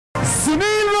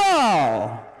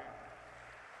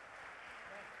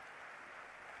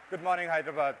Good morning,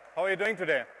 Hyderabad. How are you doing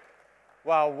today?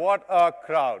 Wow, what a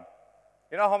crowd.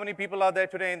 You know how many people are there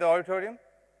today in the auditorium?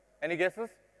 Any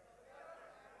guesses?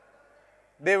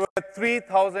 There were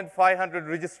 3,500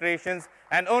 registrations,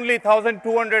 and only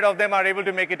 1,200 of them are able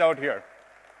to make it out here.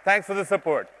 Thanks for the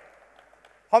support.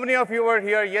 How many of you were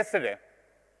here yesterday?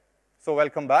 So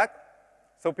welcome back.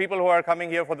 So people who are coming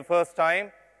here for the first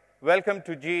time, welcome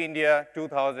to G India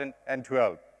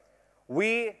 2012.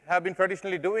 We have been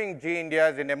traditionally doing G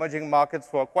Indias in emerging markets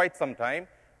for quite some time.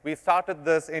 We started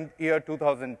this in year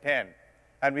 2010,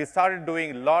 and we started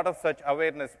doing a lot of such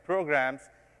awareness programs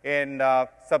in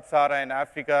sub-Saharan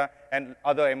Africa and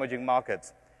other emerging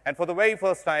markets. And for the very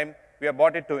first time, we have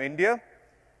brought it to India,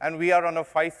 and we are on a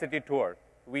 5-city tour.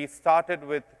 We started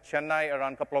with Chennai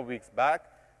around a couple of weeks back.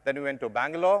 Then we went to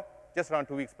Bangalore just around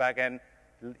 2 weeks back. And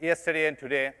yesterday and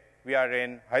today, we are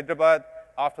in Hyderabad.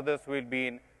 After this, we'll be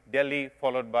in Delhi,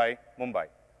 followed by Mumbai.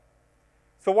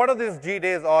 So what are these G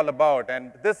Days all about?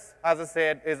 And this, as I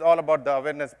said, is all about the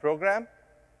awareness program.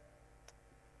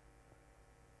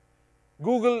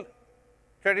 Google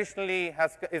traditionally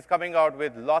is coming out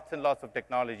with lots and lots of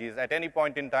technologies. At any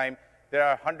point in time, there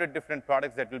are 100 different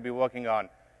products that we'll be working on.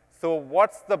 So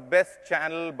what's the best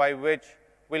channel by which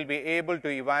we'll be able to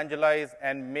evangelize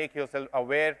and make yourself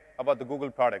aware about the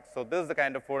Google products? So this is the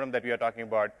kind of forum that we are talking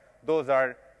about. Those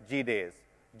are G Days.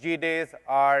 G Days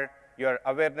are your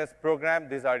awareness program.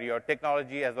 These are your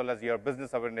technology as well as your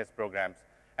business awareness programs.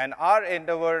 And our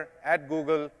endeavor at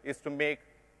Google is to make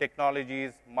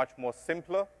technologies much more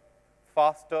simpler,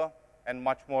 faster, and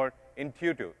much more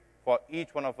intuitive for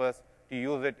each one of us to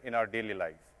use it in our daily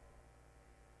lives.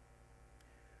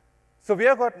 So we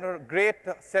have got a great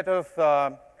set of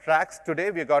tracks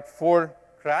today. We've got 4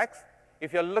 tracks.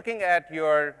 If you're looking at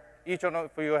each one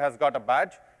of you has got a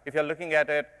badge. If you're looking at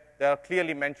it, they are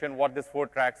clearly mentioned what these 4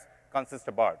 tracks consist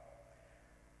about.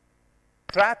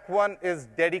 Track 1 is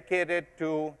dedicated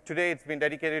to, today it's been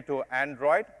dedicated to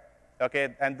Android,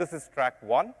 okay, and this is track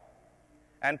 1.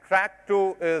 And track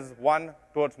 2 is one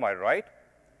towards my right,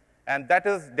 and that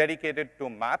is dedicated to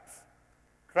maps.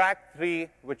 Track 3,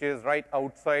 which is right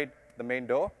outside the main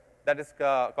door, that is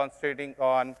concentrating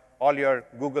on all your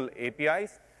Google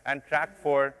APIs. And track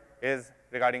 4 is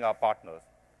regarding our partners.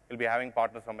 We'll be having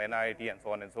partners from NIIT and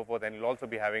so on and so forth, and you'll also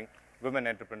be having women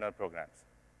entrepreneur programs.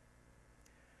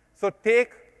 So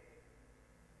take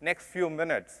next few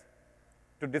minutes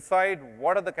to decide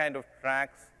what are the kind of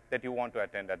tracks that you want to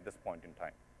attend at this point in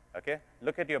time. Okay?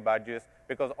 Look at your badges,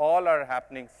 because all are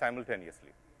happening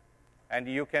simultaneously. And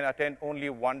you can attend only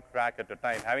one track at a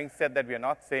time. Having said that, we are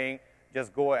not saying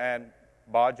just go and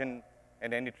barge in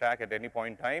any track at any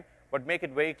point in time, but make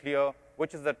it very clear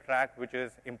which is the track which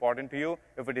is important to you.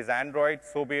 If it is Android,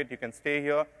 so be it, you can stay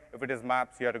here. If it is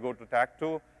maps, you have to go to track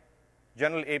 2.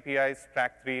 General APIs,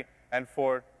 track 3, and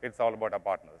 4, it's all about our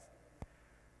partners.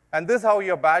 And this is how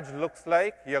your badge looks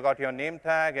like. You got your name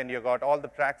tag, and you got all the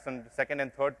tracks on the second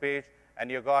and third page,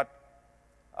 and you got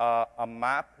a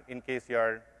map in case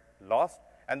you're lost.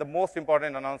 And the most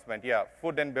important announcement, yeah,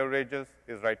 food and beverages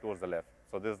is right towards the left.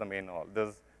 So this is the main hall. This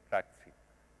is track 3.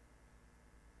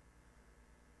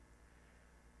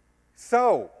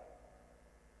 So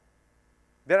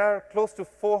there are close to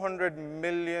 400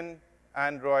 million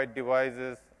Android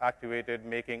devices activated,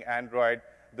 making Android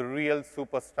the real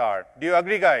superstar. Do you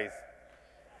agree, guys?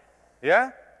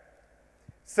 Yeah?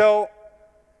 So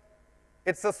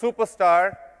it's a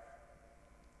superstar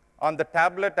on the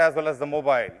tablet as well as the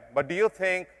mobile. But do you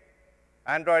think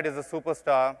Android is a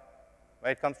superstar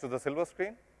when it comes to the silver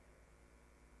screen?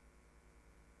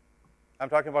 I'm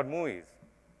talking about movies.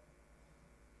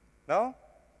 No?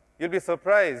 You'll be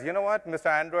surprised. You know what? Mr.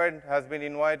 Android has been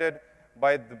invited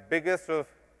by the biggest of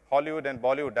Hollywood and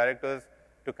Bollywood directors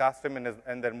to cast him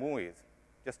in their movies.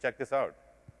 Just check this out.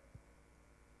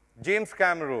 James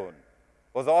Cameron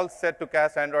was all set to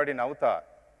cast Android in Avatar.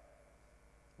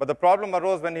 But the problem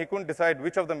arose when he couldn't decide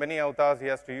which of the many avatars he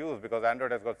has to use, because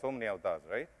Android has got so many avatars,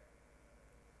 right?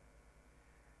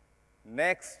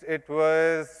 Next, it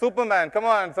was Superman. Come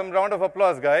on, some round of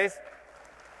applause, guys.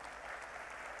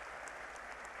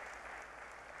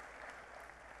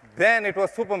 Then it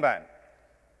was Superman.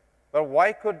 But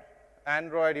why could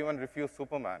Android even refuse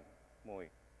Superman movie?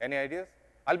 Any ideas?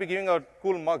 I'll be giving out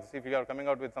cool mugs if you are coming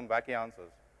out with some wacky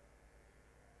answers.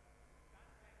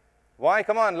 Why?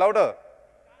 Come on, louder.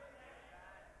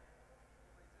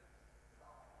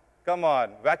 Come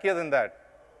on, wackier than that.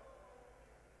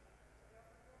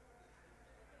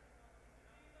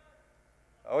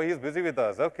 Oh, he's busy with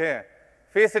us. Okay.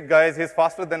 Face it, guys, he's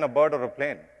faster than a bird or a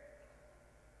plane.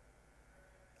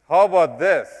 How about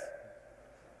this?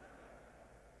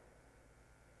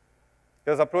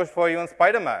 He was approached for even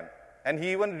Spider-Man, and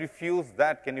he even refused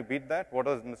that. Can you beat that? What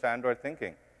was Mr. Android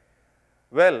thinking?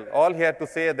 Well, all he had to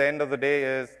say at the end of the day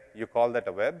is, you call that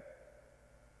a web?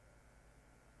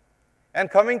 And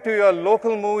coming to your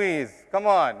local movies, come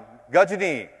on,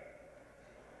 Gajini.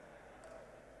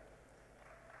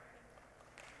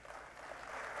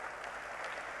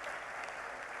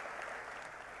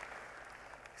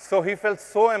 So he felt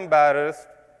so embarrassed.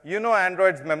 You know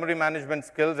Android's memory management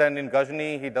skills, and in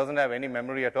Gajini, he doesn't have any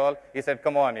memory at all. He said,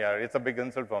 come on, yeah, it's a big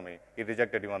insult for me. He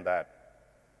rejected even that.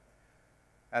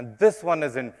 And this one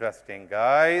is interesting,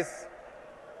 guys.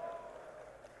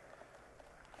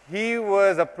 He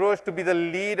was approached to be the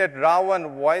lead at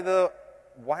Ravan.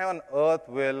 Why on earth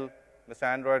will Mr.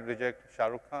 Android reject Shah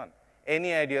Rukh Khan?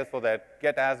 Any ideas for that?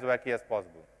 Get as wacky as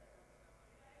possible.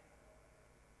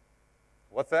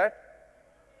 What's that?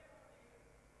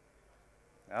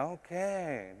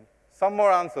 Okay. Some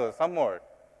more answers, some more.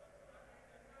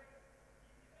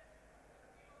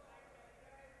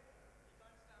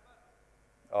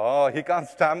 Oh, he can't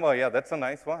stammer. Yeah, that's a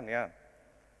nice one, yeah.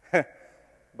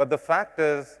 But the fact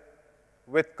is,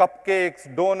 with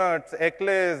cupcakes, donuts,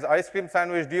 eclairs, ice cream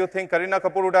sandwich, do you think Kareena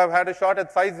Kapoor would have had a shot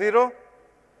at size 0?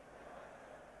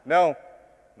 No.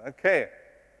 Okay.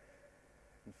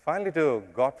 Finally to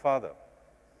Godfather.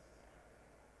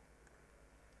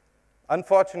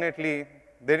 Unfortunately,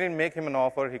 they didn't make him an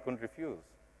offer he couldn't refuse.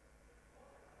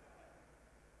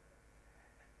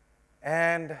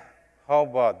 And how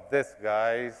about this,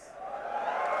 guys?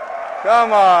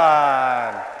 Come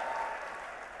on.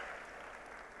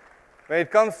 When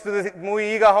it comes to this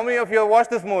movie, Iga, how many of you have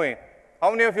watched this movie?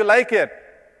 How many of you like it?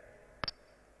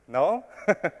 No?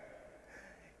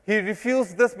 He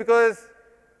refused this because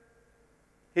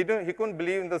he couldn't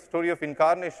believe in the story of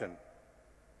incarnation.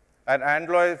 And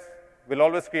androids will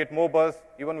always create more buzz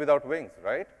even without wings,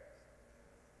 right?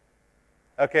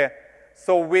 Okay.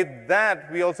 So with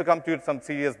that, we also come to some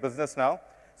serious business now.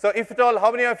 So if at all, how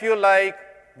many of you like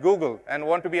Google and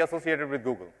want to be associated with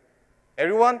Google?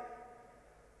 Everyone?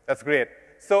 That's great.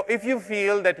 So if you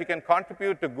feel that you can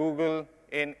contribute to Google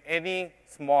in any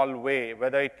small way,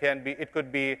 whether it could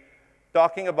be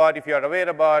talking about, if you are aware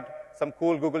about some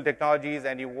cool Google technologies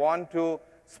and you want to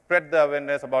spread the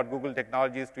awareness about Google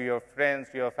technologies to your friends,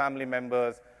 to your family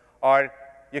members, or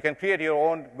you can create your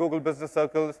own Google business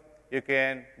circles, you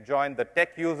can join the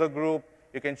tech user group,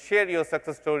 you can share your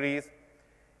success stories.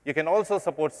 You can also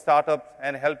support startups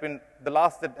and help in the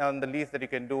last and the least that you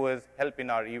can do is help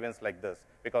in our events like this,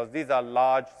 because these are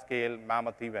large-scale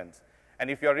mammoth events.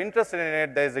 And if you're interested in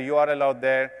it, there's a URL out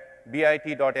there,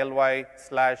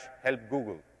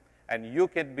 bit.ly/helpgoogle. And you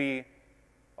can be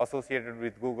associated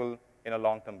with Google in a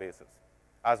long-term basis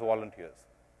as volunteers.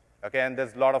 Okay, and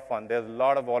there's a lot of fun. There's a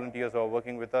lot of volunteers who are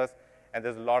working with us, and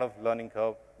there's a lot of learning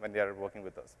curve when they are working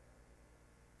with us.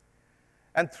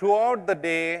 And throughout the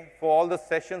day, for all the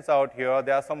sessions out here,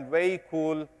 there are some very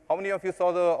cool, how many of you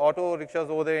saw the auto rickshaws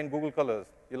over there in Google Colors?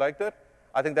 You liked it?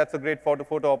 I think that's a great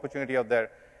photo opportunity out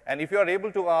there. And if you are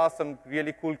able to ask some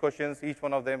really cool questions, each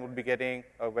one of them would be getting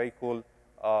a very cool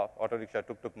auto rickshaw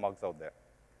tuk-tuk mugs out there.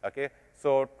 Okay?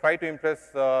 So try to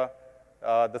impress the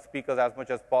speakers as much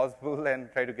as possible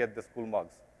and try to get these cool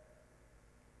mugs.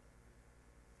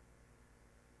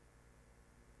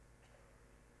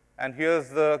 And here's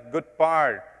the good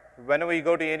part. Whenever you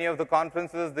go to any of the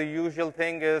conferences, the usual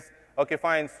thing is, okay,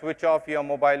 fine, switch off your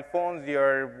mobile phones,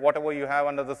 your whatever you have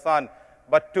under the sun.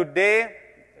 But today,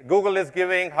 Google is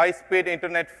giving high-speed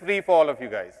internet free for all of you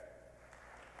guys.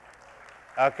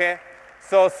 Okay?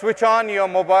 So switch on your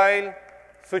mobile,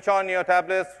 switch on your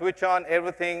tablet, switch on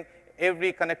everything,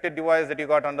 every connected device that you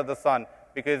got under the sun,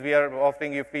 because we are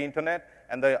offering you free internet,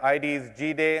 and the ID is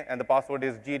GDay, and the password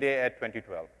is GDay at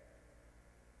 2012.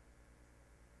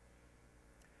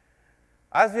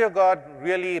 As we have got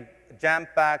really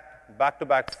jam-packed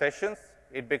back-to-back sessions,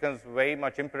 it becomes very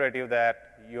much imperative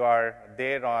that you are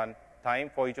there on time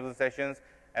for each of the sessions.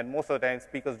 And most of the time,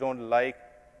 speakers don't like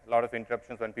a lot of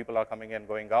interruptions when people are coming and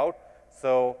going out.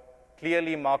 So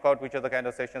clearly mark out which are the kind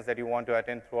of sessions that you want to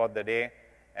attend throughout the day,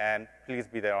 and please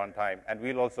be there on time. And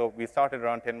we started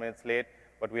around 10 minutes late,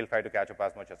 but we'll try to catch up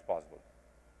as much as possible.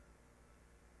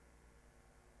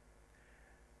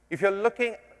 If you're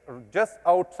looking just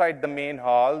outside the main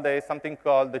hall, there is something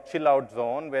called the chill out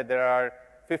zone, where there are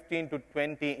 15 to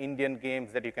 20 Indian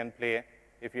games that you can play.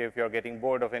 If you're getting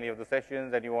bored of any of the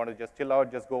sessions and you want to just chill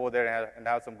out, just go over there and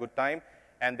have some good time.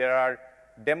 And there are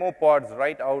demo pods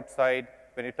right outside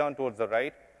when you turn towards the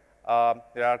right.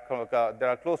 There are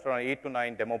close to around 8 to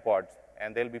 9 demo pods.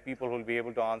 And there'll be people who will be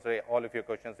able to answer all of your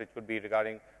questions, which could be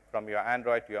regarding from your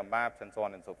Android to your maps and so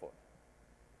on and so forth.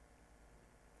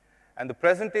 And the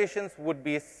presentations would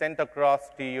be sent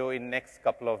across to you in next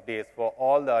couple of days for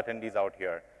all the attendees out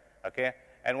here, okay?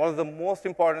 And one of the most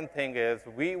important thing is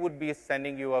we would be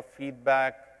sending you a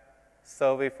feedback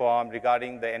survey form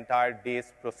regarding the entire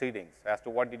day's proceedings as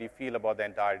to what did you feel about the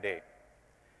entire day.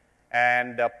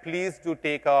 And please do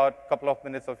take out a couple of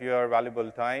minutes of your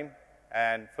valuable time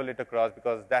and fill it across,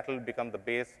 because that will become the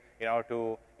base in order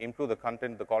to improve the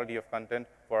content, the quality of content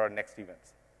for our next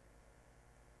events.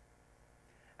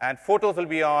 And photos will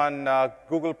be on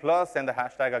Google+, and the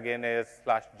hashtag again is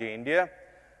 /JIndia.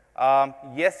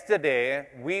 Yesterday,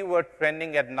 we were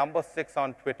trending at number 6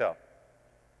 on Twitter,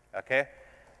 okay?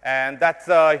 And that's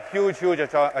a huge, huge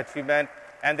achievement.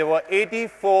 And there were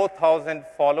 84,000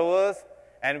 followers,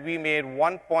 and we made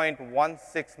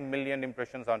 1.16 million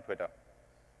impressions on Twitter,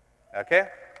 okay?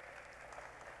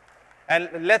 And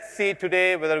let's see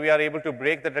today whether we are able to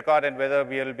break that record and whether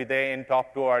we will be there in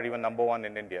top 2 or even number 1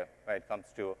 in India when it comes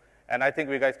to. And I think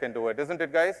we guys can do it, isn't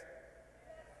it, guys?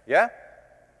 Yeah?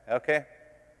 Okay.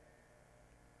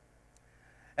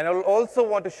 And I also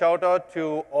want to shout out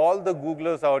to all the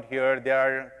Googlers out here. There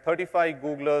are 35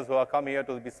 Googlers who are come here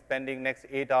to be spending next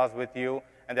 8 hours with you,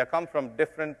 and they come from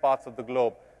different parts of the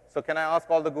globe. So can I ask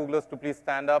all the Googlers to please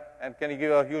stand up, and can you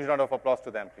give a huge round of applause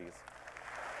to them, please?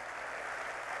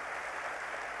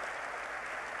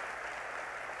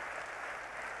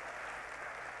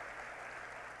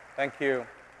 Thank you.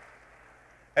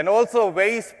 And also a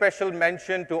very special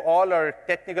mention to all our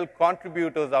technical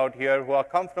contributors out here who are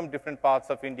come from different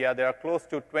parts of India. There are close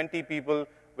to 20 people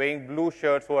wearing blue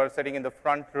shirts who are sitting in the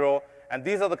front row. And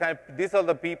these are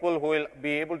the people who will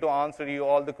be able to answer you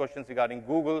all the questions regarding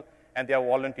Google, and they are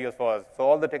volunteers for us. So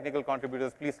all the technical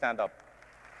contributors, please stand up.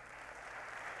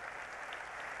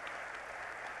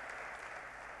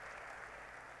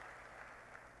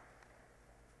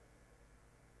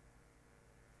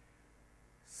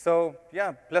 So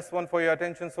yeah, +1 for your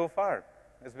attention so far.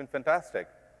 It's been fantastic.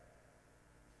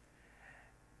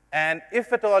 And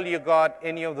if at all you got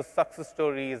any of the success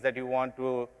stories that you want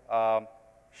to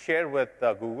share with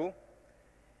Google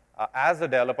as a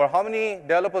developer, how many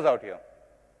developers out here?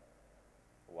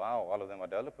 Wow, all of them are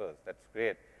developers. That's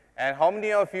great. And how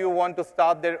many of you want to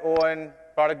start their own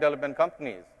product development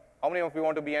companies? How many of you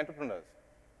want to be entrepreneurs?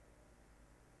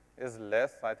 Is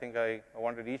less. I think I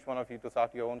wanted each one of you to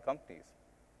start your own companies.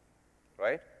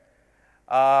 Right?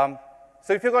 So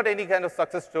if you got any kind of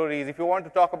success stories, if you want to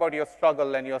talk about your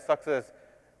struggle and your success,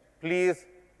 please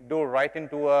do write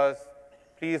into us.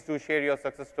 Please do share your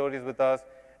success stories with us.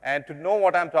 And to know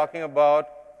what I'm talking about,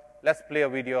 let's play a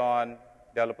video on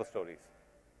developer stories.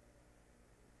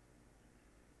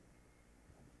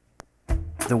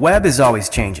 The web is always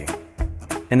changing,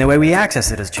 and the way we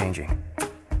access it is changing.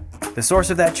 The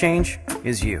source of that change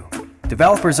is you.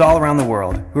 Developers all around the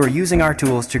world who are using our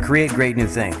tools to create great new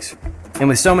things. And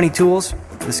with so many tools,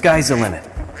 the sky's the limit.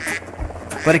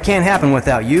 But it can't happen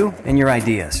without you and your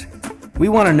ideas. We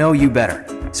want to know you better,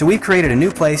 so we've created a new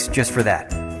place just for that.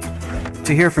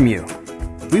 To hear from you.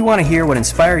 We want to hear what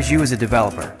inspires you as a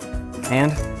developer,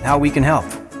 and how we can help.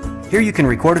 Here you can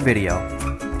record a video,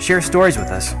 share stories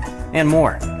with us, and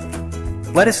more.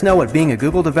 Let us know what being a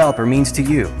Google developer means to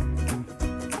you.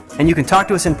 And you can talk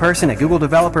to us in person at Google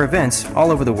developer events all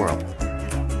over the world,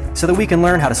 so that we can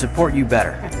learn how to support you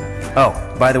better. Oh,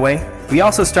 by the way, we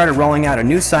also started rolling out a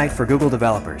new site for Google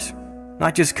developers.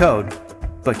 Not just code,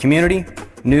 but community,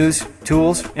 news,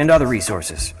 tools, and other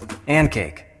resources. And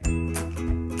cake.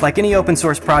 Like any open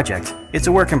source project, it's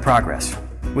a work in progress.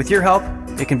 With your help,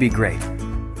 it can be great.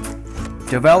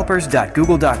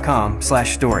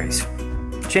 developers.google.com/stories.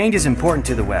 Change is important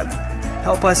to the web.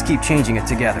 Help us keep changing it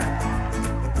together.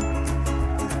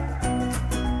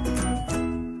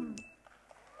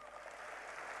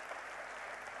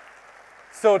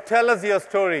 So tell us your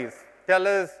stories. Tell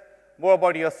us more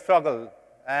about your struggle.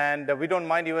 And we don't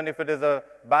mind even if it is a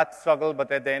bad struggle,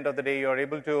 but at the end of the day, you're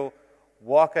able to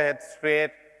walk ahead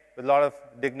straight with a lot of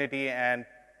dignity and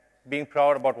being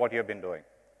proud about what you've been doing.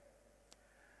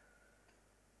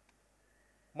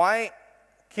 My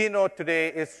keynote today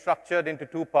is structured into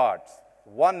 2 parts.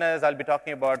 One is I'll be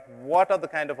talking about what are the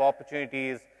kind of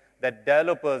opportunities that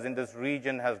developers in this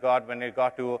region has got when they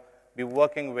got to be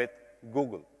working with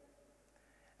Google.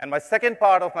 And my second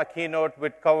part of my keynote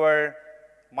would cover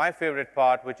my favorite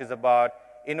part, which is about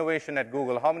innovation at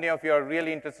Google. How many of you are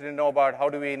really interested to know about how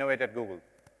do we innovate at Google?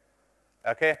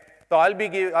 Okay, so I'll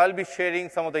be sharing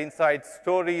some of the inside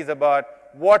stories about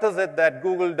what is it that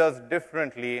Google does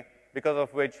differently, because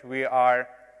of which we are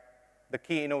the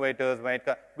key innovators.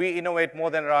 We innovate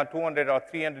more than around 200 or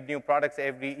 300 new products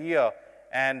every year,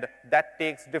 and that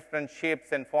takes different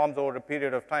shapes and forms over a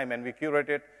period of time, and we curate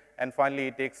it and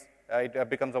finally it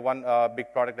becomes a one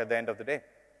big product at the end of the day.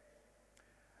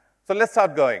 So let's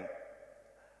start going.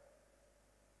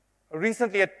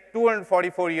 Recently, a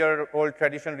 244-year-old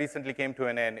tradition recently came to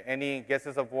an end. Any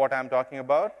guesses of what I'm talking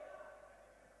about?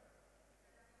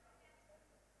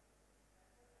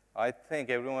 I think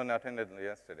everyone attended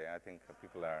yesterday. I think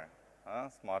people are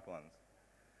smart ones.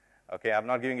 Okay, I'm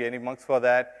not giving you any marks for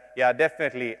that. Yeah,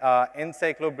 definitely.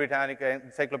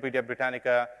 Encyclopedia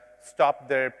Britannica stopped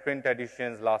their print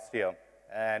editions last year.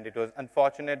 And it was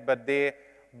unfortunate, but they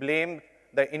blamed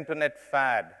the internet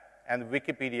fad and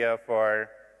Wikipedia for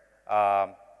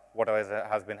whatever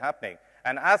has been happening.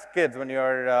 And as kids, when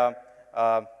you're,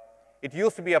 it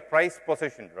used to be a prized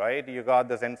possession, right? You got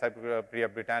this Encyclopedia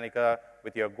Britannica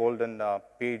with your golden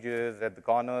pages at the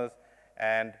corners,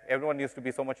 and everyone used to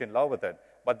be so much in love with it.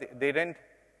 But they didn't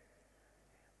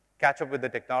catch up with the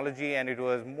technology, and it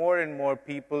was more and more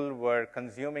people were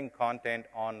consuming content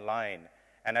online.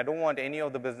 And I don't want any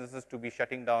of the businesses to be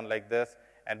shutting down like this,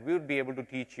 and we would be able to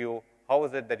teach you how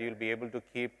is it that you'll be able to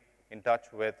keep in touch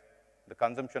with the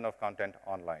consumption of content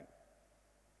online.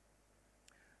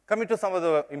 Coming to some of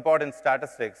the important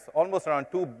statistics, almost around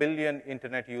 2 billion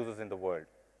internet users in the world.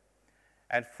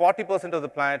 And 40% of the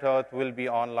planet Earth will be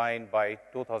online by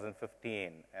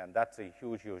 2015, and that's a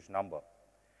huge, huge number.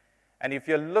 And if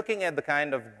you're looking at the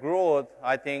kind of growth,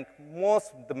 I think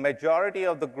the majority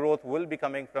of the growth will be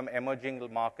coming from emerging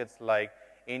markets like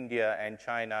India and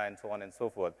China and so on and so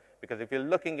forth. Because if you're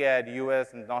looking at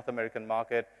US and North American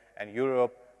market and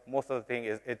Europe, most of the thing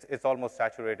is it's almost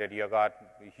saturated. You've got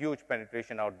huge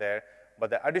penetration out there,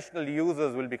 but the additional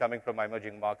users will be coming from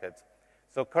emerging markets.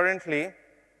 So currently,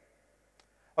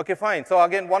 okay, fine. So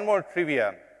again, one more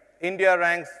trivia. India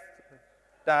ranks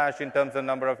dash in terms of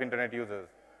number of internet users.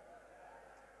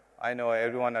 I know,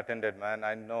 everyone attended, man.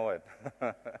 I know it.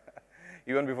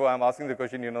 Even before I'm asking the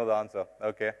question, you know the answer.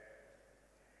 Okay.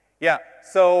 Yeah,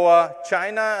 so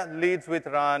China leads with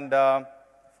around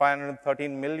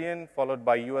 513 million, followed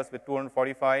by US with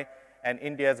 245, and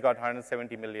India has got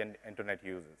 170 million internet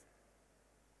users.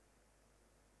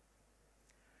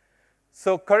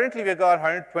 So currently we've got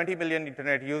 120 million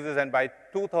internet users, and by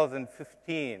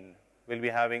 2015, we'll be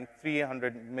having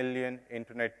 300 million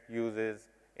internet users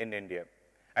in India.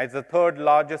 And it's the third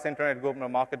largest internet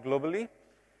market globally,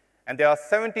 and there are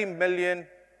 70 million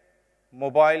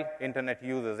mobile internet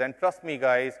users. And trust me,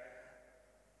 guys,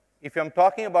 if I'm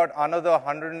talking about another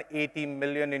 180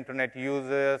 million internet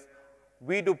users,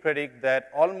 we do predict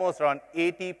that almost around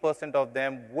 80% of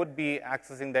them would be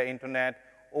accessing the internet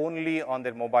only on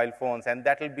their mobile phones, and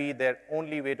that will be their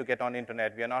only way to get on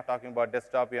internet. We are not talking about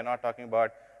desktop, we are not talking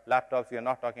about laptops, we are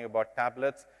not talking about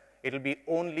tablets. It will be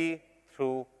only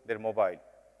through their mobile.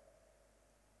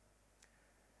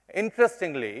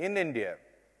 Interestingly, in India,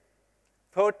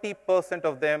 30%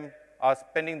 of them are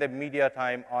spending their media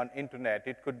time on internet.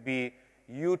 It could be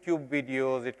YouTube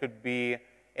videos, it could be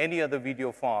any other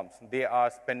video forms. They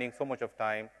are spending so much of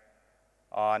time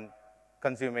on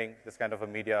consuming this kind of a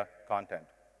media content.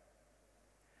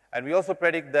 And we also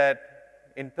predict that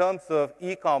in terms of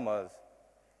e-commerce,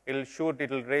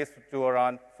 it'll raise to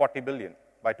around 40 billion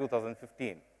by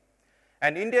 2015.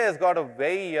 And India has got a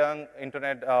very young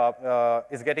internet,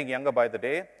 is getting younger by the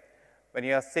day. When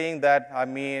you are saying that, I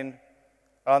mean,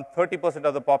 around 30%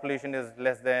 of the population is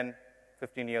less than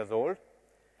 15 years old.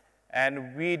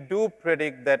 And we do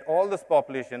predict that all this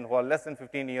population who are less than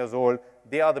 15 years old,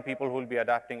 they are the people who will be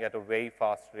adapting at a very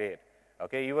fast rate.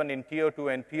 Okay, even in tier 2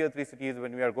 and tier 3 cities,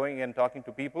 when we are going and talking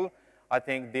to people, I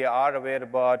think they are aware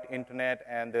about internet,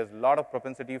 and there's a lot of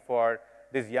propensity for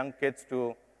these young kids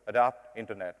to adopt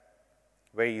internet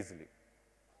very easily.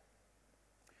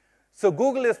 So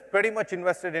Google is pretty much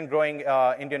invested in growing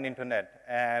Indian internet,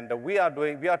 and we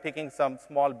are taking some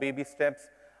small baby steps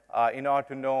in order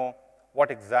to know what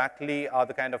exactly are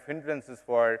the kind of hindrances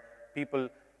for people.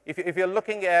 If you're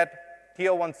looking at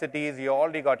tier 1 cities, you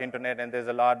already got internet, and there's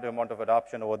a large amount of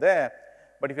adoption over there.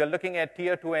 But if you're looking at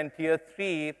tier 2 and tier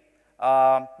 3, there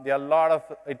are a lot of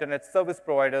internet service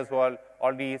providers who are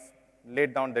already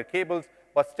laid down their cables,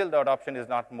 but still the adoption is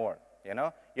not more. You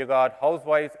know, you got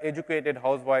housewives, educated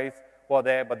housewives who are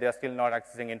there, but they're still not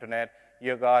accessing internet.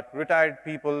 You got retired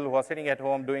people who are sitting at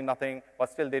home doing nothing, but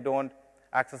still they don't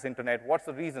access internet. What's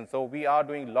the reason? So we are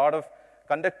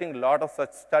conducting a lot of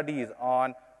such studies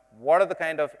on what are the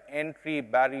kind of entry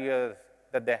barriers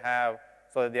that they have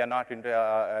so that they are not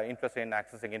interested in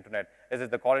accessing internet. Is it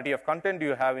the quality of content? Do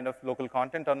you have enough local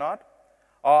content or not?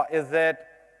 Or is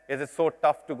it so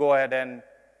tough to go ahead and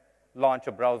launch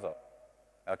a browser?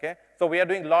 Okay, so we are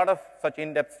doing a lot of such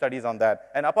in-depth studies on that.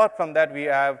 And apart from that, we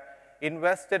have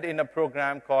invested in a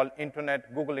program called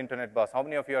Google Internet Bus. How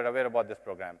many of you are aware about this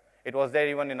program? It was there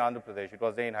even in Andhra Pradesh. It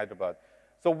was there in Hyderabad.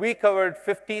 So we covered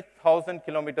 50,000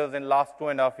 kilometers in the last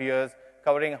 2.5 years,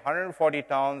 covering 140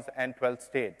 towns and 12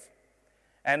 states.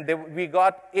 And we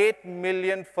got 8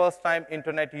 million first-time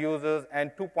internet users,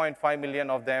 and 2.5 million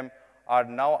of them are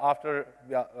now,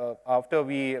 after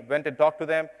we went and talked to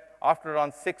them, after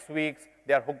around 6 weeks,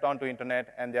 they are hooked onto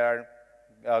internet, and they are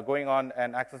going on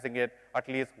and accessing it at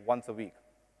least once a week.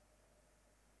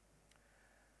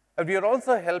 And we are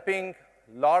also helping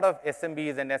a lot of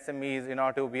SMBs and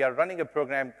SMEs we are running a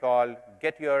program called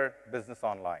Get Your Business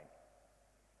Online.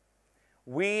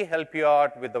 We help you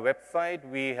out with the website,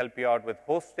 we help you out with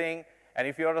hosting, and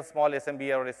if you're a small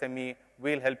SMB or SME,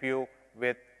 we'll help you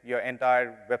with your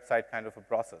entire website kind of a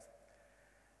process.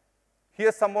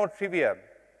 Here's some more trivia.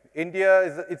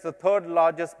 India it's the third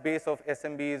largest base of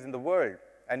SMBs in the world,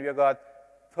 and we've got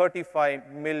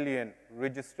 35 million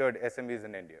registered SMBs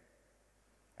in India,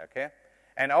 okay?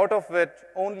 And out of it,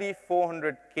 only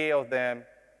 400K of them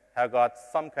have got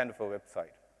some kind of a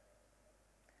website.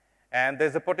 And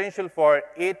there's a potential for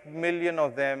 8 million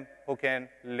of them who can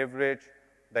leverage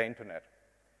the internet,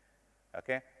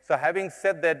 okay? So having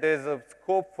said that, there's a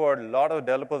scope for a lot of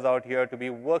developers out here to be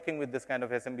working with this kind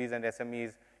of SMBs and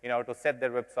SMEs, to set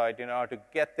their website, to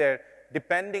get there,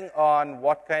 depending on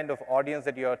what kind of audience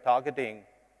that you're targeting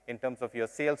in terms of your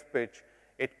sales pitch.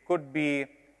 It could be,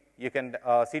 you can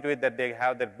see to it that they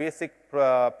have their basic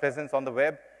presence on the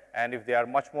web, and if they are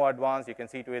much more advanced, you can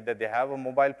see to it that they have a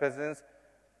mobile presence,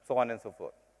 so on and so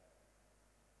forth.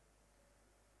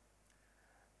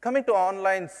 Coming to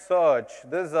online search,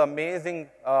 this is an amazing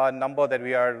number that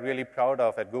we are really proud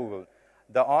of at Google.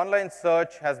 The online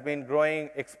search has been growing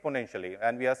exponentially,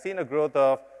 and we have seen a growth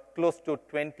of close to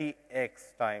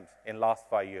 20x times in the last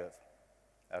 5 years,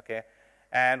 okay?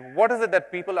 And what is it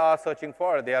that people are searching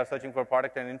for? They are searching for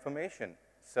product and information.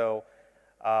 So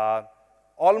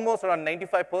almost around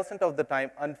 95% of the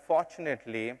time,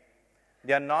 unfortunately,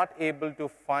 they are not able to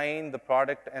find the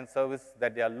product and service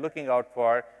that they are looking out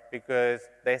for because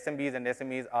the SMBs and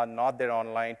SMEs are not there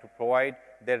online to provide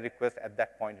their request at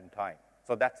that point in time.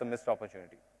 So that's a missed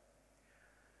opportunity.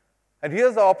 And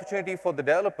here's the opportunity for the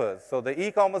developers. So the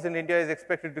e-commerce in India is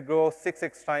expected to grow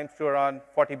 6x times to around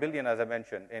 40 billion, as I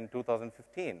mentioned, in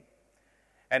 2015.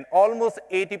 And almost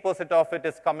 80% of it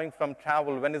is coming from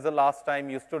travel. When is the last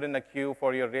time you stood in a queue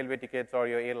for your railway tickets or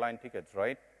your airline tickets,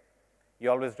 right?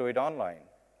 You always do it online.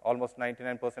 Almost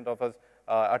 99% of us,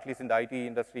 at least in the IT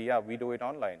industry, yeah, we do it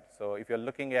online. So if you're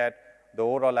looking at the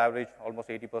overall average, almost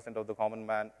 80% of the common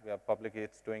man, public,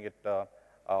 is doing it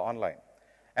online.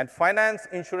 And finance,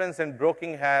 insurance, and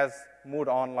broking has moved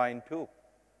online too,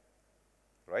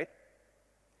 right?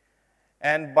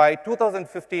 And by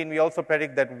 2015, we also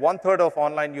predict that 1/3 of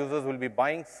online users will be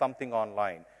buying something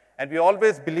online. And we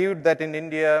always believed that in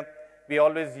India, we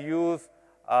always use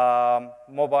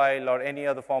mobile or any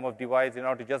other form of device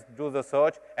to just do the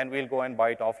search, and we'll go and buy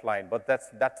it offline. But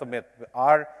that's a myth.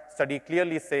 Our study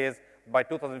clearly says by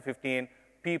 2015,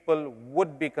 people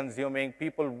would be consuming,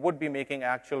 people would be making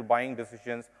actual buying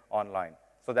decisions online.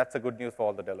 So that's a good news for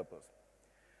all the developers.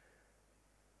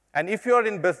 And if you're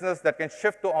in business that can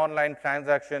shift to online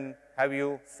transaction, have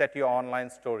you set your online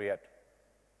store yet?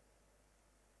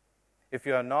 If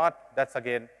you are not, that's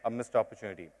again a missed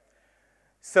opportunity.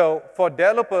 So for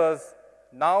developers,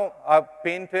 now I've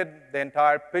painted the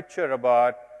entire picture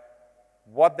about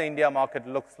what the India market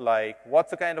looks like,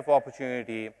 what's the kind of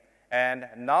opportunity, and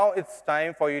now it's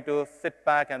time for you to sit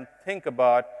back and think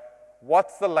about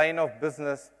what's the line of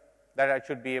business that I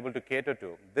should be able to cater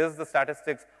to. This is the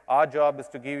statistics. Our job is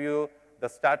to give you the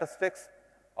statistics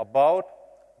about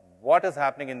what is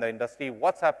happening in the industry,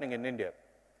 what's happening in India.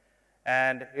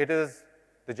 And it is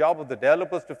the job of the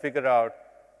developers to figure out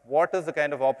what is the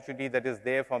kind of opportunity that is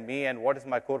there for me and what is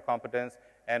my core competence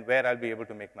and where I'll be able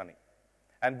to make money.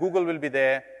 And Google will be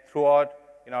there throughout,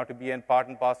 to be in part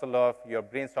and parcel of your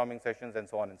brainstorming sessions and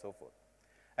so on and so forth.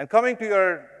 And coming to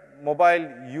your mobile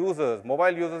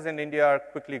users in India are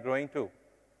quickly growing too.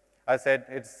 I said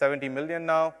it's 70 million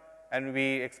now, and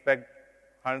we expect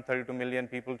 132 million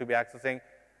people to be accessing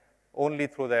only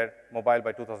through their mobile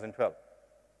by 2012.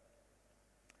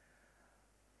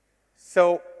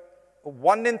 So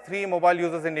 1 in 3 mobile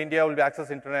users in India will be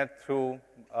access internet through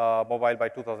mobile by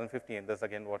 2015. This is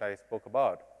again what I spoke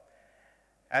about.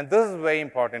 And this is very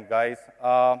important, guys.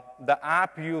 The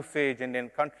app usage in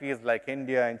countries like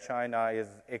India and China is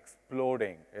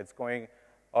exploding. It's going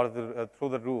through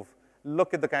the roof.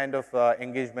 Look at the kind of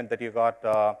engagement that you got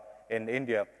in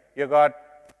India. You got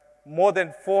more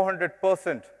than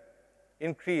 400%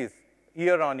 increase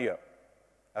year on year.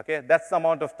 Okay, that's the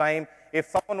amount of time. If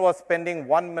someone was spending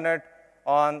 1 minute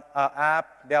on an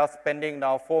app, they are spending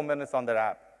now 4 minutes on their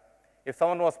app. If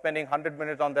someone was spending 100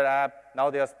 minutes on their app, now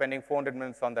they are spending 400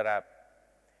 minutes on their app.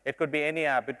 It could be any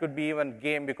app. It could be even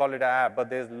game. We call it an app. But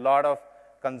there's a lot of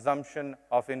consumption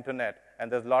of internet,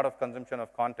 and there's a lot of consumption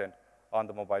of content on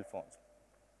the mobile phones.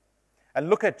 And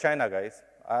look at China, guys.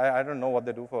 I don't know what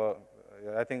they do for,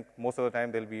 I think most of the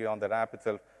time they'll be on their app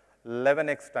itself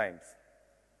 11x times.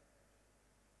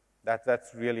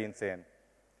 That's really insane.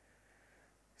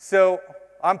 So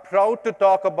I'm proud to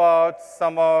talk about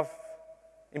some of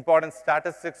important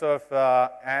statistics of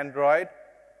Android.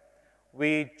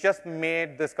 We just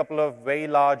made this couple of very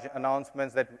large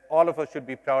announcements that all of us should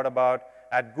be proud about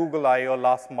at Google I/O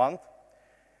last month.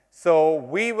 So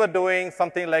we were doing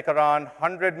something like around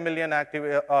 100 million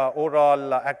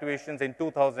overall activations in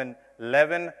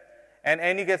 2011. And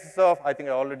any guesses of, I think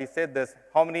I already said this,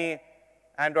 how many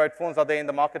Android phones are there in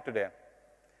the market today?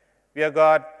 We have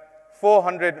got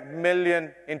 400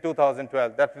 million in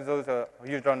 2012. That deserves a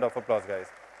huge round of applause, guys.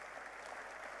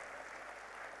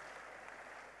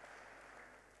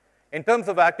 In terms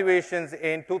of activations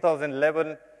in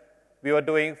 2011, we were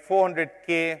doing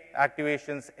 400K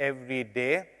activations every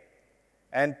day.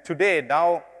 And today,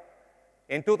 now,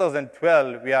 in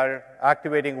 2012, we are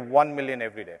activating 1 million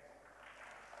every day.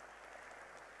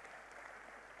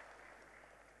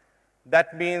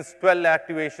 That means 12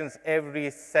 activations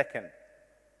every second.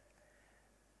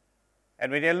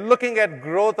 And when you're looking at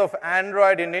growth of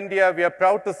Android in India, we are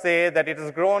proud to say that it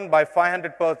has grown by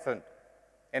 500%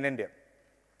 in India.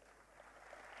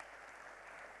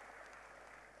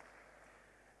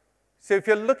 So if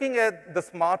you're looking at the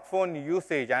smartphone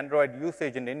usage, Android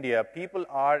usage in India, people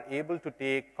are able to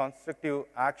take constructive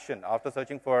action after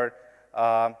searching for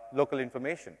local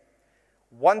information.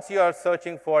 Once you are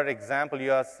searching, for example,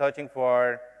 you are searching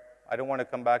for, I don't want to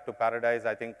come back to Paradise.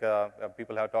 I think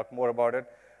people have talked more about it.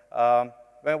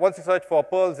 Once you search for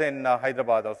pearls in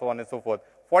Hyderabad or so on and so forth,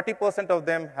 40% of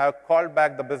them have called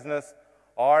back the business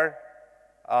or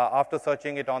after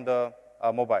searching it on the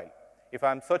mobile. If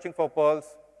I'm searching for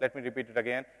pearls, let me repeat it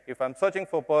again. If I'm searching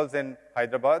for pearls in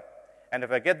Hyderabad, and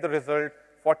if I get the result,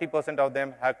 40% of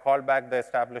them have called back the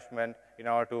establishment in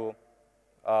order to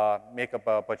make up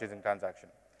a purchasing transaction.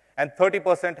 And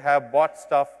 30% have bought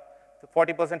stuff,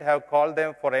 40% have called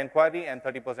them for inquiry, and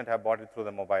 30% have bought it through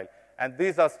the mobile. And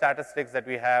these are statistics that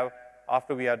we have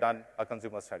after we have done a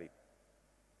consumer study.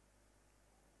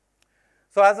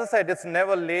 So as I said, it's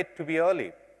never late to be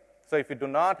early. So if you do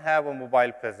not have a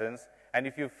mobile presence, and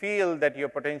if you feel that your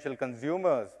potential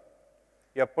consumers,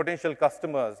 your potential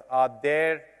customers are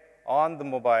there on the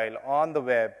mobile, on the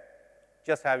web,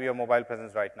 just have your mobile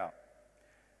presence right now.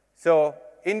 So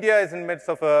India is in the midst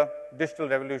of a digital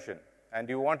revolution, and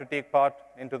you want to take part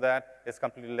into that, it's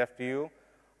completely left to you.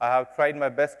 I have tried my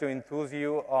best to enthuse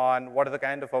you on what are the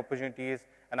kind of opportunities,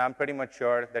 and I'm pretty much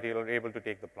sure that you'll be able to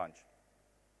take the plunge.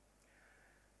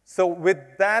 So with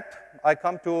that, I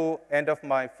come to end of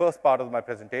my first part of my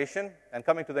presentation, and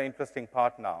coming to the interesting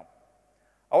part now.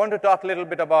 I want to talk a little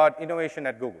bit about innovation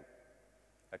at Google,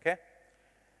 okay?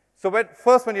 So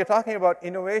first, when you're talking about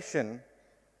innovation,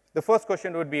 the first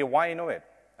question would be, why innovate,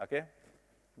 okay?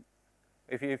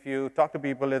 If you talk to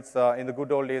people, it's in the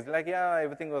good old days, like, yeah,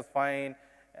 everything was fine,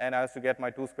 and I used to get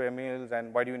my 2 square meals,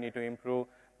 and why do you need to improve?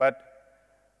 But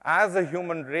as a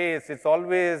human race, it's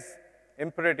always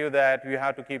imperative that we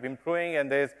have to keep improving,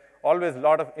 and there's always a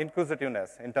lot of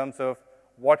inquisitiveness in terms of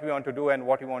what we want to do and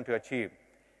what we want to achieve.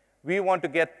 We want to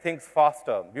get things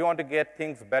faster. We want to get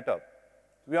things better.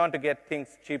 We want to get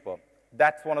things cheaper.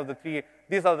 That's one of the three.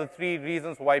 These are the 3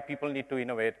 reasons why people need to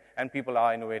innovate, and people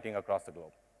are innovating across the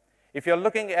globe. If you're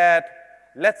looking at,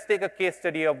 let's take a case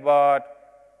study about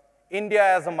India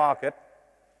as a market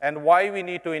and why we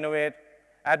need to innovate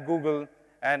at Google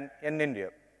and in India.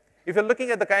 If you're looking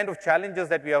at the kind of challenges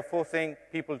that we are forcing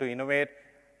people to innovate,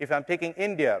 if I'm taking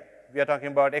India, we are talking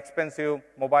about expensive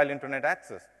mobile internet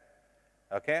access,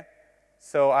 okay?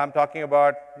 So I'm talking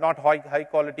about not high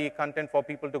quality content for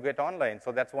people to get online.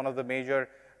 So that's one of the major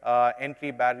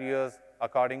entry barriers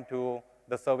according to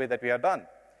the survey that we have done.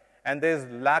 And there's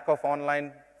lack of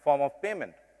online form of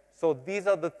payment. So these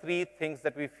are the 3 things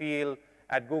that we feel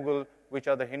at Google which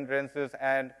are the hindrances,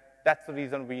 and that's the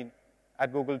reason we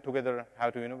at Google together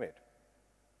have to innovate.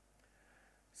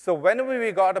 So whenever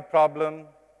we got a problem,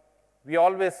 we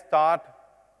always start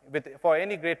with, for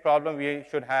any great problem, we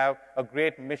should have a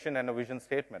great mission and a vision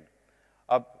statement.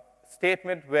 A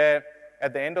statement where,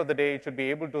 at the end of the day, it should be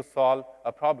able to solve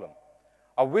a problem.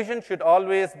 Our vision should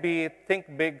always be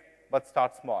think big, but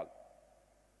start small.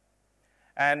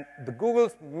 And the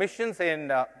Google's missions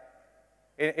in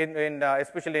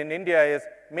especially in India, is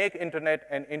make internet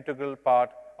an integral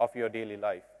part of your daily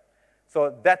life.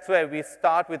 So that's where we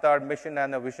start with our mission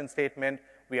and a vision statement.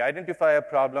 We identify a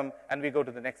problem, and we go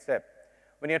to the next step.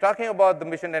 When you're talking about the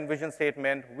mission and vision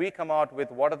statement, we come out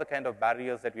with what are the kind of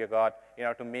barriers that we have got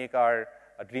to make our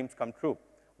dreams come true.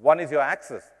 One is your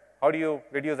access. How do you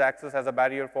reduce access as a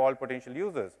barrier for all potential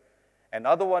users?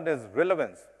 Another one is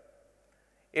relevance.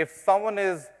 If someone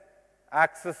is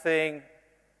accessing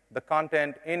the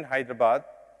content in Hyderabad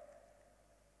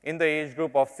in the age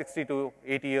group of 60 to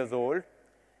 80 years old,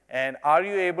 and are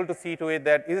you able to see to it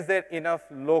that is there enough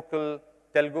local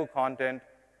Telugu content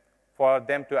for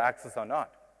them to access or not?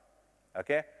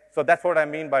 Okay? So that's what I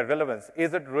mean by relevance.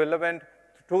 Is it relevant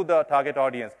to the target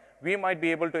audience? We might be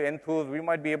able to enthuse, we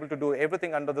might be able to do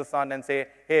everything under the sun and say,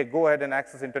 hey, go ahead and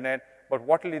access internet, but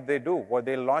what will they do? Well,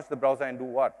 they'll launch the browser and do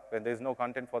what when there's no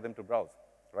content for them to browse,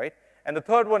 right? And the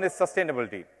third one is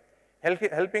sustainability,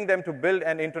 helping them to build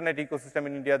an internet ecosystem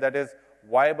in India that is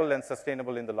viable and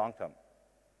sustainable in the long term.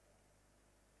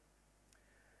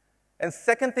 And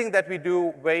second thing that we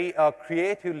do very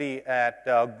creatively at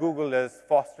Google is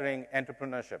fostering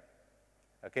entrepreneurship,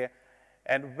 okay?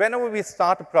 And whenever we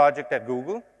start a project at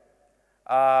Google,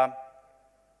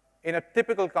 in a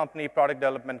typical company, product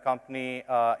development company,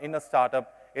 in a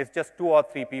startup, it's just 2 or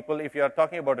 3 people. If you're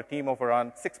talking about a team of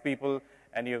around 6 people,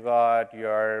 and you got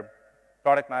your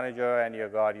product manager, and you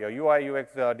got your UI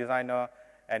UX designer,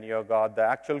 and you got the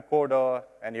actual coder,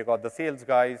 and you got the sales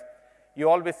guys, you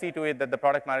always see to it that the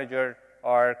product manager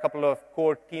or a couple of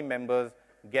core team members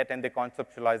get and they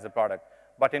conceptualize the product.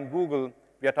 But in Google,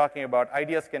 we are talking about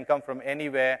ideas can come from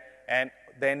anywhere, and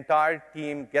the entire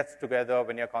team gets together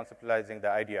when you're conceptualizing the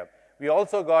idea. We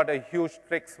also got a huge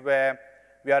tricks where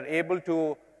we are able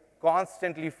to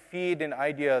constantly feed in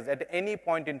ideas. At any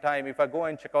point in time, if I go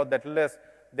and check out that list,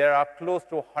 there are close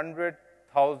to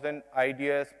 100,000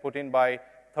 ideas put in by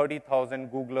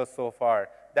 30,000 Googlers so far.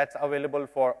 That's available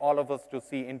for all of us to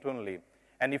see internally.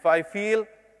 And if I feel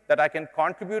that I can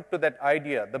contribute to that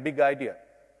idea, the big idea,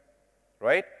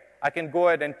 right? I can go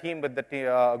ahead and team with that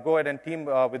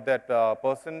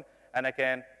person, and I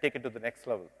can take it to the next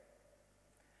level.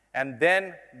 And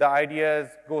then the ideas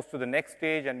goes to the next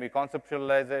stage, and we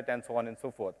conceptualize it, and so on and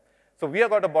so forth. So we have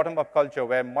got a bottom-up culture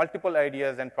where multiple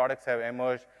ideas and products have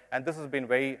emerged, and this has been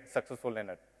very successful in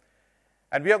it.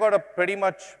 And we have got a pretty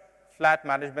much flat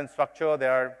management structure.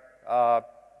 There are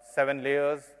 7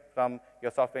 layers from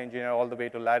your software engineer all the way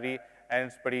to Larry, and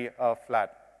it's pretty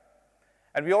flat.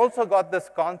 And we also got this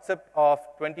concept of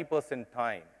 20%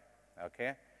 time,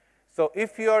 okay? So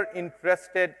if you're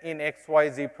interested in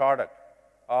XYZ product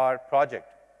or project,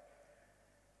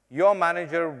 your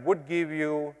manager would give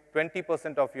you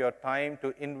 20% of your time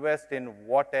to invest in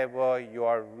whatever you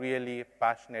are really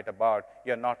passionate about.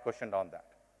 You're not questioned on that,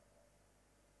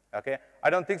 okay? I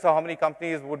don't think so how many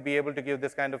companies would be able to give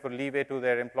this kind of a leeway to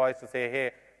their employees to say,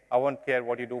 hey, I won't care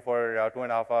what you do for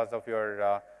 2.5 hours of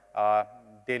your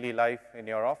daily life in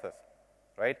your office,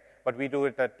 right? But we do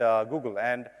it at Google.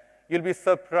 And you'll be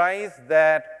surprised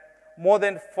that more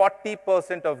than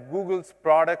 40% of Google's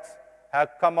products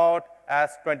have come out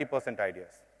as 20%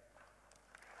 ideas.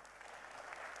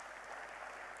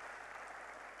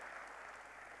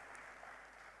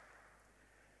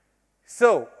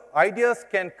 So ideas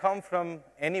can come from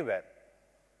anywhere.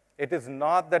 It is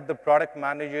not that the product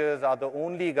managers are the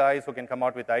only guys who can come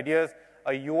out with ideas.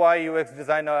 A UI, UX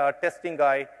designer, a testing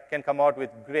guy can come out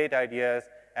with great ideas,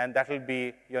 and that will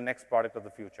be your next product of the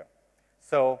future.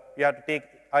 So you have to take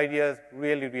ideas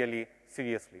really, really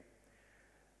seriously.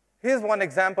 Here's one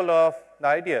example of the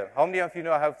idea. How many of you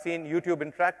know have seen YouTube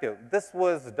Interactive? This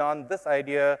was done, this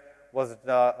idea was,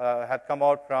 had come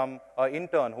out from an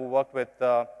intern who worked with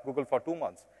Google for 2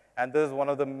 months. And this is one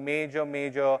of the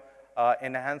major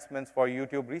enhancements for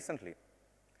YouTube recently.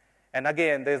 And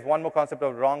again, there's one more concept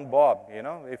of wrong Bob. You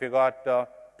know, if you got 2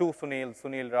 Sunil,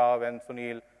 Sunil Rao and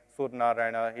Sunil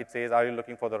Surnarayana, it says, are you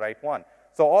looking for the right one?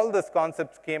 So all these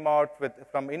concepts came out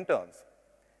from interns.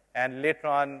 And later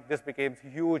on, this became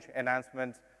huge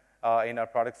enhancements in our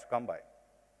products to come by.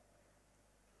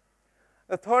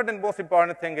 The third and most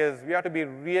important thing is we have to be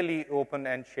really open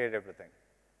and share everything.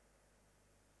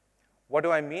 What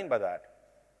do I mean by that?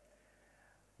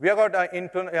 We have got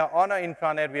on our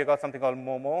intranet, we have got something called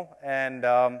Momo, and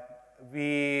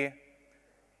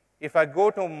if I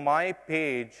go to my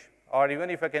page, or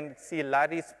even if I can see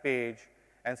Larry's page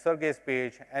and Sergey's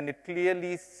page, and it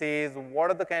clearly says what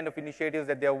are the kind of initiatives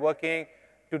that they're working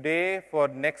today, for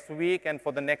next week, and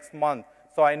for the next month.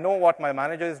 So I know what my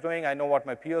manager is doing, I know what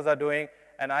my peers are doing,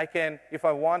 and I can, if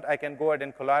I want, I can go ahead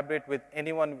and collaborate with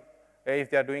anyone if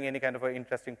they're doing any kind of an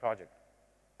interesting project.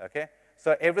 okay?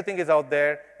 So everything is out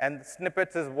there, and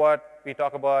snippets is what we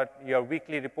talk about, your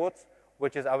weekly reports,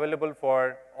 which is available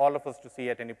for all of us to see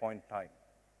at any point in time.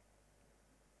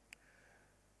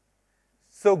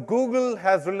 So Google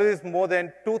has released more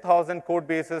than 2,000 code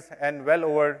bases and well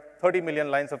over 30 million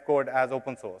lines of code as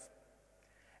open source.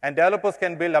 And developers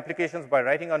can build applications by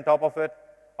writing on top of it,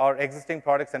 our existing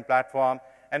products and platform.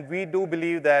 And we do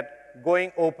believe that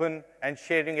going open and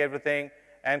sharing everything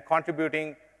and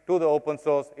contributing to the open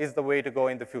source is the way to go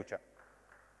in the future.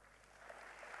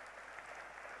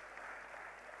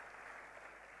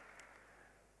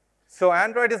 So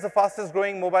Android is the fastest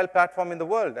growing mobile platform in the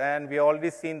world, and we already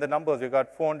seen the numbers. We've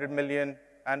got 400 million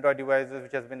Android devices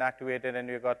which has been activated, and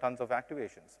we've got tons of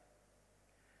activations.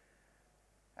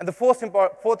 And the fourth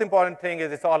important thing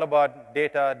is it's all about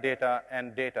data, data,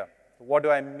 and data. What do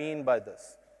I mean by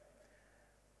this?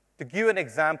 To give an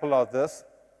example of this,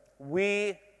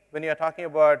 when you're talking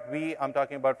about I'm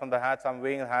talking about from the hats, I'm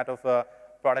wearing the hat of a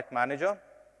product manager.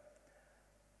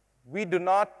 We do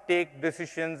not take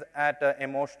decisions at an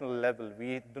emotional level.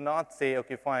 We do not say,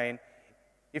 okay, fine.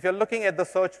 If you're looking at the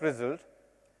search result,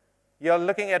 you're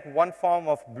looking at one form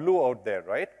of blue out there,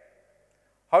 right?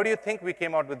 How do you think we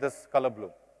came out with this color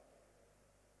blue?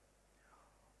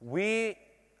 We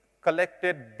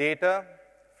collected data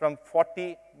from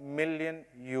 40 million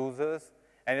users,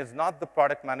 and it's not the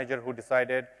product manager who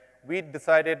decided. We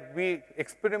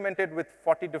experimented with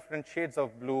 40 different shades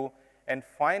of blue, and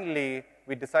finally,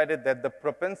 we decided that the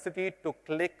propensity to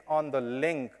click on the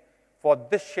link for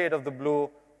this shade of the blue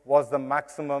was the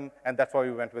maximum, and that's why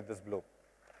we went with this blue.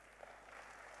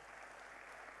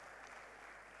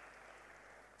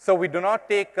 So we do not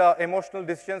take emotional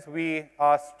decisions. We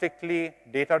are strictly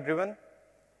data-driven,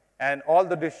 and all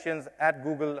the decisions at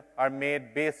Google are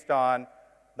made based on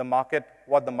the market,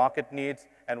 what the market needs,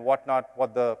 and what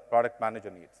the product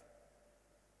manager needs.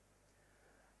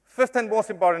 Fifth and most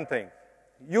important thing,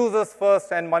 users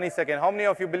first and money second. How many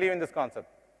of you believe in this concept?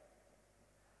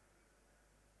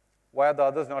 Why are the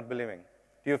others not believing?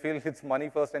 Do you feel it's money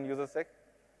first and users second?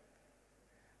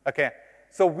 Okay,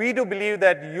 so we do believe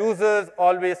that users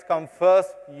always come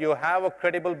first. You have a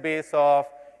credible base of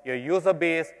your user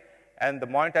base, and the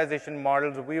monetization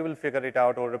models, we will figure it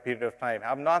out over a period of time.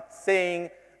 I'm not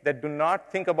saying that do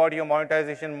not think about your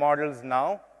monetization models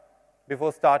now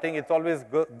before starting. It's always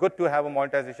good to have a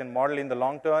monetization model in the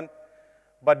long term,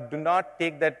 but do not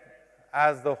take that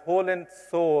as the whole and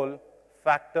soul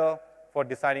factor for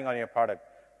deciding on your product.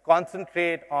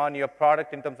 Concentrate on your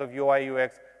product in terms of UI,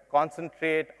 UX.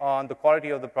 Concentrate on the quality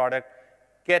of the product.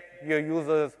 Get your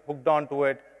users hooked onto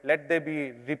it. Let there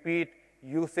be repeat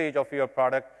usage of your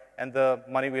product, and the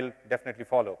money will definitely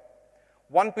follow.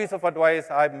 One piece of advice,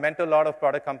 I've mentored a lot of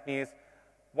product companies.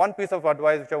 One piece of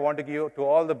advice which I want to give to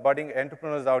all the budding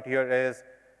entrepreneurs out here is,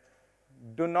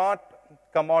 do not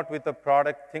come out with a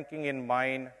product thinking in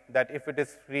mind that if it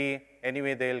is free,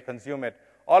 anyway they'll consume it.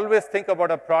 Always think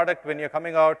about a product when you're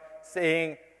coming out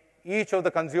saying each of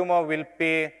the consumer will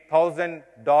pay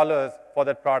 $1,000 for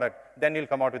that product, then you'll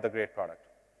come out with a great product,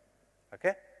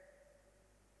 okay?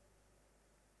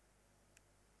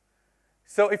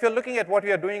 So if you're looking at what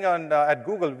we are doing at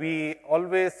Google, we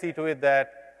always see to it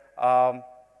that our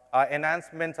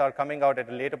enhancements are coming out at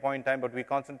a later point in time, but we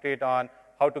concentrate on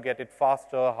how to get it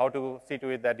faster, how to see to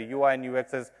it that the UI and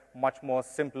UX is much more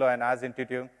simpler and as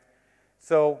intuitive.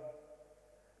 So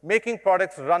making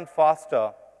products run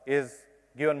faster is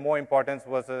given more importance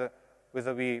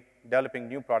vis-a-vis developing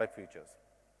new product features.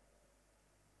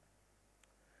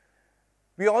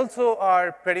 We also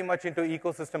are pretty much into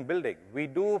ecosystem building. We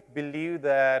do believe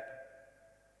that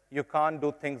you can't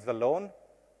do things alone,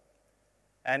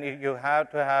 and you have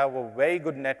to have a very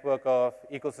good network of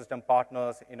ecosystem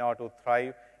partners in order to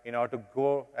thrive, in order to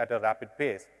go at a rapid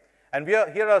pace. And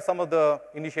here are some of the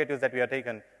initiatives that we have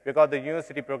taken. We've got the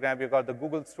university program, we've got the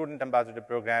Google Student Ambassador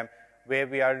program, where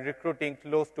we are recruiting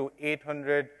close to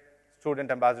 800 student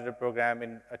ambassador program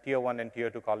in tier 1 and tier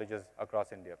 2 colleges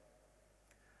across India.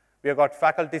 We have got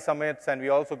faculty summits, and we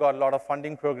also got a lot of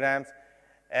funding programs.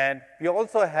 And we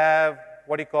also have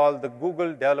what you call the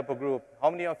Google Developer Group.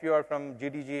 How many of you are from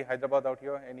GDG, Hyderabad out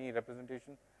here? Any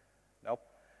representation? Nope.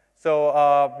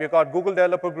 So we've got Google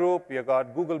Developer Group, we've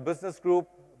got Google Business Group,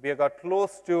 we've got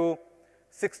close to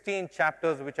 16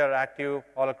 chapters which are active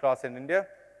all across in India.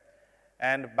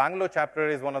 And Bangalore chapter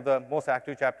is one of the most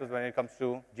active chapters when it comes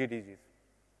to GDGs.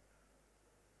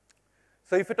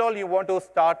 So if at all you want to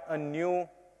start a new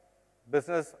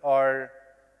business or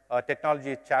a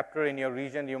technology chapter in your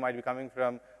region, you might be coming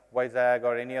from Vizag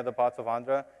or any other parts of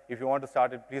Andhra. If you want to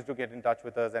start it, please do get in touch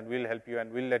with us, and we'll help you,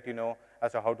 and we'll let you know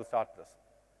as to how to start this.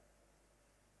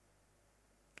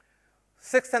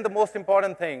 Sixth and the most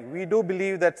important thing, we do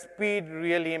believe that speed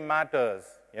really matters,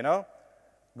 you know.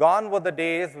 Gone were the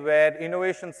days where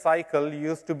innovation cycle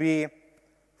used to be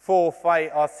 4,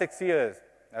 5, or 6 years,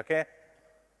 okay?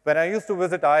 When I used to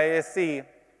visit IISc,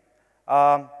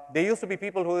 there used to be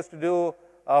people who used to do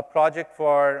a project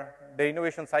for the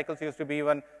innovation cycles used to be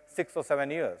even 6 or 7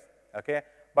 years, okay?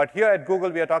 But here at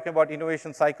Google, we are talking about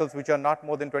innovation cycles which are not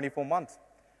more than 24 months.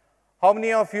 How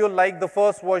many of you like the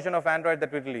first version of Android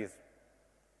that we released?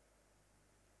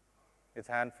 It's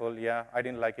a handful, yeah. I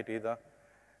didn't like it either.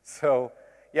 So,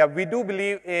 yeah, we do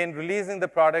believe in releasing the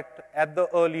product at the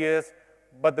earliest,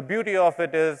 but the beauty of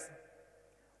it is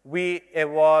we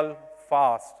evolve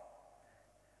fast.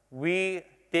 We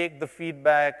take the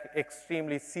feedback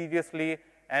extremely seriously,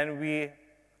 and we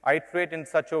iterate in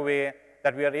such a way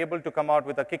that we are able to come out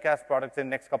with a kick-ass products in the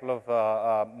next couple of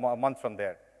months from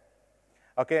there.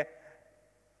 Okay?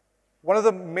 One of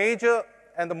the major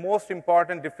and the most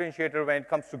important differentiator when it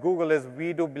comes to Google is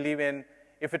we do believe in,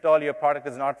 if at all your product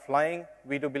is not flying,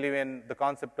 we do believe in the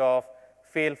concept of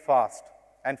fail fast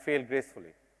and fail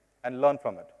gracefully and learn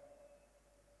from it.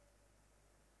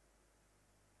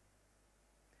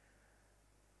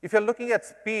 If you're looking at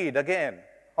speed, again,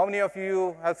 how many of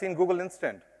you have seen Google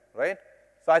Instant, right?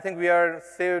 So I think we are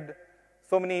saved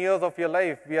so many years of your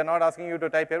life. We are not asking you to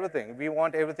type everything. We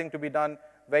want everything to be done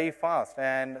very fast,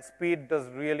 and speed does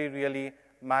really, really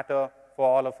matter for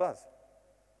all of us.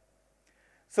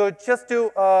 So just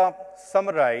to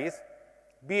summarize,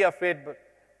 be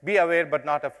aware but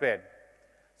not afraid.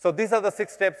 So these are the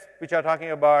 6 steps which are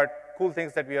talking about cool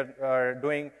things that we are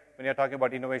doing when you're talking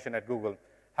about innovation at Google.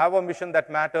 Have a mission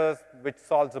that matters, which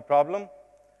solves a problem.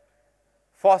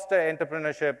 Foster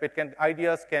entrepreneurship.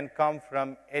 Ideas can come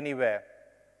from anywhere,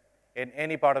 in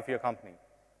any part of your company.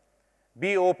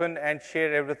 Be open and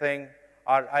share everything.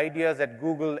 Our ideas at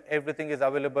Google, everything is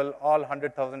available. All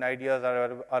 100,000 ideas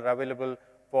are available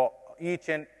for each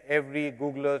and every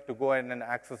Googler to go in and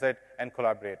access it and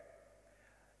collaborate.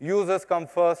 Users come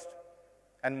first,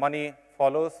 and money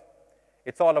follows.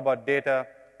 It's all about data,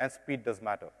 and speed does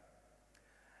matter.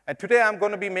 And today, I'm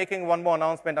going to be making one more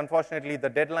announcement. Unfortunately, the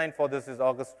deadline for this is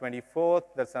August 24th.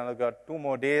 That's another 2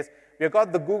 more days. We've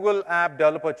got the Google App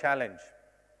Developer Challenge,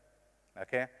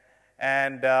 okay?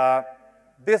 And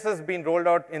this has been rolled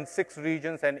out in 6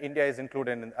 regions, and India is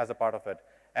included as a part of it.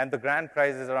 And the grand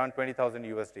prize is around 20,000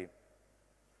 USD.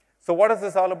 So what is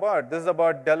this all about? This is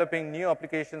about developing new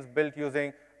applications built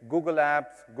using Google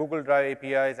Apps, Google Drive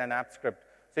APIs, and AppScript.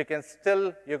 So you can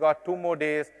still, you got 2 more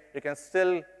days. You can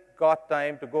still got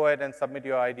time to go ahead and submit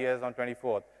your ideas on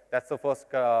 24th. That's the first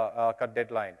cut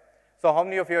deadline. So how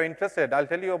many of you are interested? I'll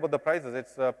tell you about the prizes.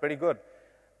 It's pretty good.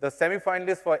 The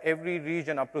semifinalists for every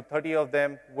region, up to 30 of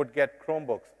them, would get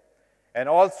Chromebooks. And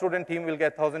all student team will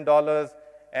get $1,000.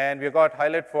 And we've got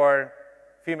highlight for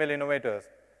female innovators.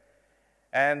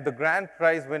 And the grand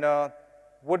prize winner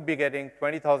would be getting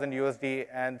 20,000 USD.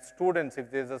 And students, if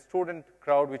there's a student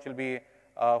crowd which will be,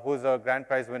 who's a grand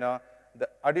prize winner,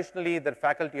 additionally, the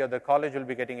faculty or the college will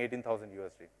be getting 18,000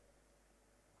 USD.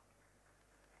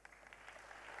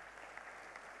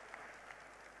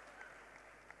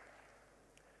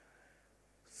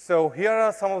 So here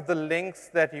are some of the links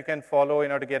that you can follow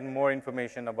in order to get more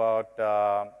information about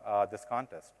this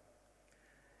contest.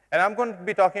 And I'm going to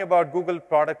be talking about Google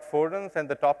Product Forums and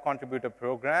the Top Contributor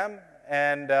Program.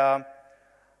 And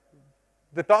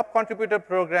the Top Contributor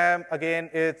Program, again,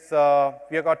 it's,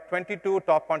 we have got 22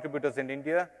 top contributors in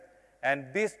India. And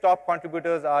these top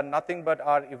contributors are nothing but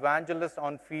our evangelists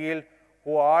on field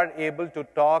who are able to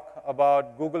talk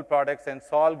about Google products and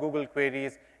solve Google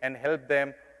queries and help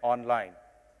them online.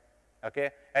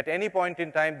 Okay? At any point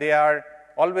in time, they are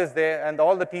always there. And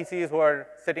all the TCs who are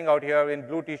sitting out here in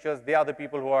blue t-shirts, they are the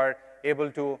people who are able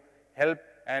to help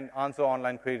and answer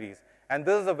online queries. And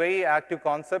this is a very active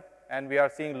concept. And we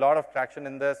are seeing a lot of traction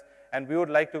in this. And we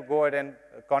would like to go ahead and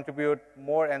contribute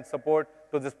more and support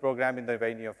to this program in the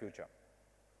very near future.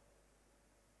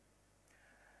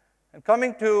 And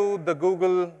coming to the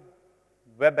Google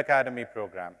Web Academy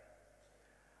program.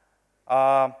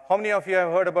 How many of you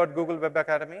have heard about Google Web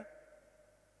Academy?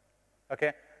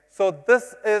 Okay. So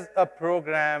this is a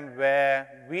program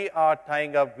where we are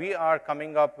tying up, we are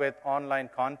coming up with online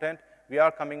content. We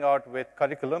are coming out with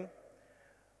curriculum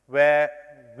where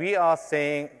we are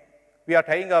saying, we are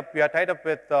tied up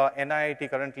with NIIT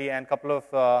currently and a couple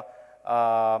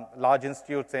of large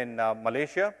institutes in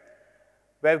Malaysia,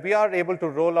 where we are able to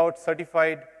roll out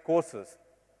certified courses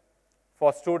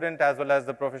for student as well as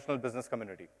the professional business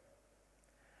community.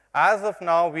 As of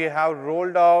now, we have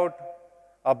rolled out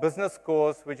a business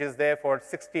course which is there for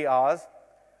 60 hours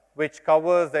which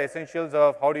covers the essentials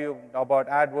of about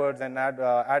AdWords and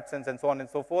AdSense and so on and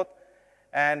so forth.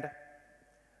 And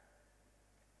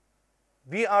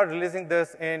we are releasing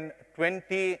this in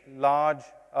 20 large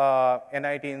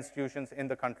NIT institutions in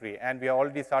the country, and we have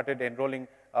already started enrolling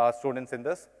students in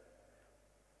this.